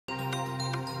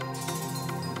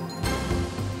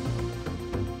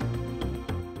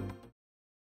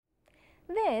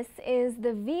This is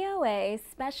the VOA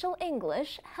Special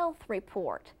English Health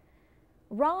Report.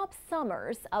 Rob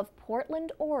Summers of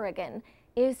Portland, Oregon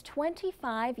is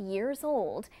 25 years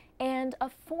old and a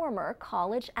former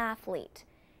college athlete.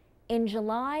 In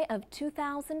July of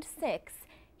 2006,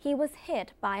 he was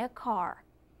hit by a car.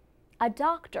 A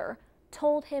doctor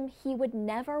told him he would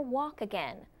never walk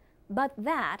again, but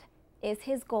that is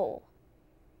his goal.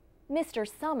 Mr.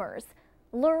 Summers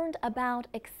learned about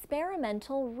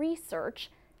experimental research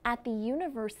at the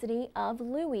University of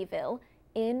Louisville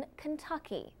in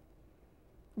Kentucky.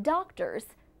 Doctors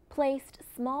placed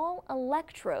small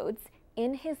electrodes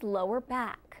in his lower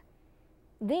back.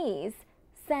 These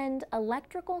send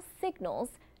electrical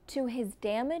signals to his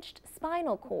damaged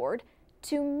spinal cord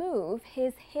to move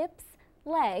his hips,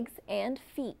 legs, and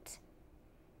feet.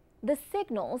 The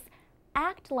signals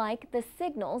act like the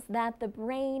signals that the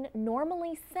brain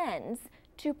normally sends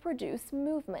to produce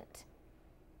movement.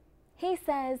 He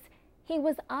says he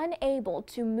was unable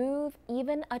to move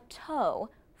even a toe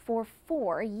for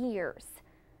 4 years.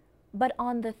 But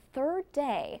on the third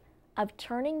day of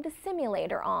turning the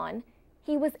simulator on,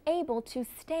 he was able to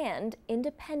stand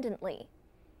independently.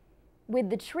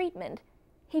 With the treatment,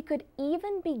 he could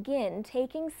even begin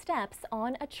taking steps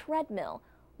on a treadmill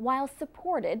while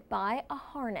supported by a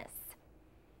harness.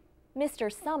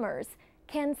 Mr. Summers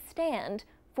can stand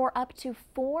for up to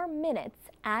 4 minutes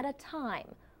at a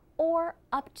time or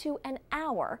up to an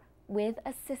hour with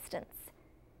assistance.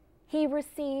 He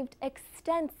received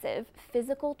extensive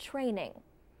physical training.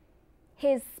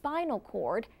 His spinal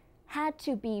cord had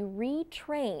to be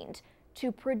retrained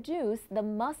to produce the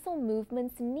muscle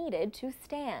movements needed to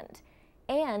stand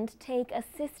and take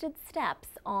assisted steps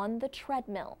on the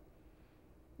treadmill.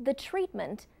 The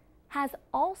treatment has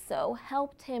also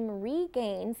helped him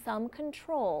regain some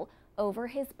control over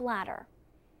his bladder.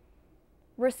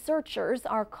 Researchers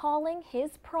are calling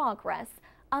his progress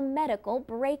a medical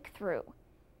breakthrough.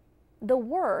 The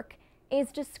work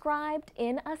is described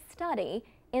in a study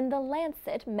in the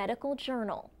Lancet Medical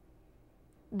Journal.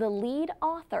 The lead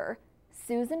author,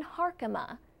 Susan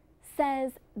Harkema,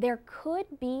 says there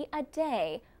could be a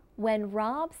day when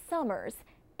Rob Summers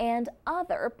and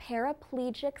other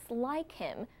paraplegics like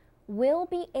him will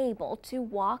be able to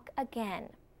walk again.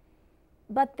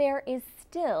 But there is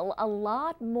still a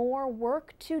lot more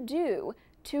work to do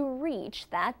to reach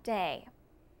that day.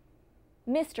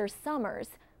 Mr.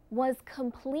 Summers was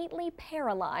completely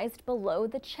paralyzed below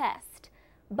the chest,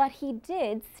 but he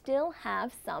did still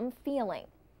have some feeling.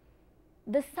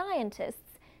 The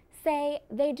scientists say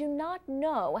they do not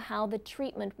know how the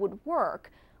treatment would work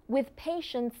with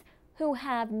patients who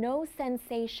have no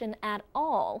sensation at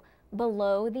all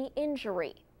below the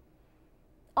injury.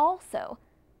 Also,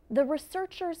 the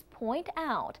researchers point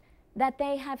out that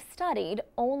they have studied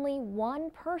only one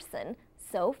person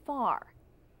so far,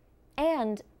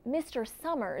 and Mr.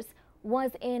 Summers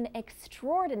was in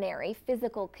extraordinary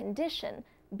physical condition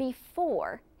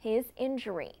before his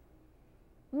injury.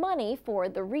 Money for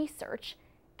the research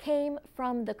came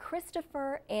from the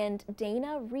Christopher and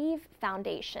Dana Reeve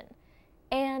Foundation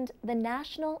and the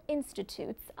National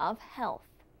Institutes of Health.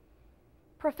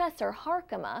 Professor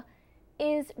Harkema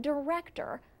is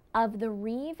director of the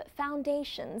Reeve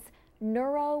Foundation's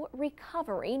Neuro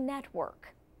Recovery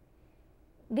Network.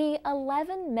 The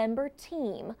 11-member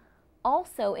team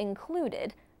also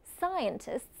included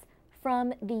scientists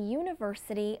from the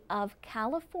University of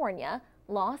California,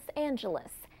 Los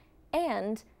Angeles,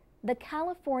 and the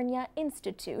California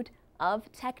Institute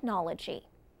of Technology.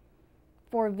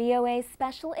 For VOA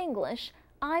Special English,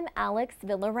 I'm Alex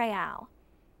Villarreal.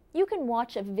 You can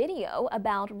watch a video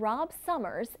about Rob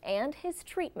Summers and his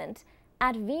treatment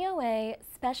at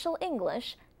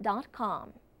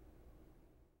voaspecialenglish.com.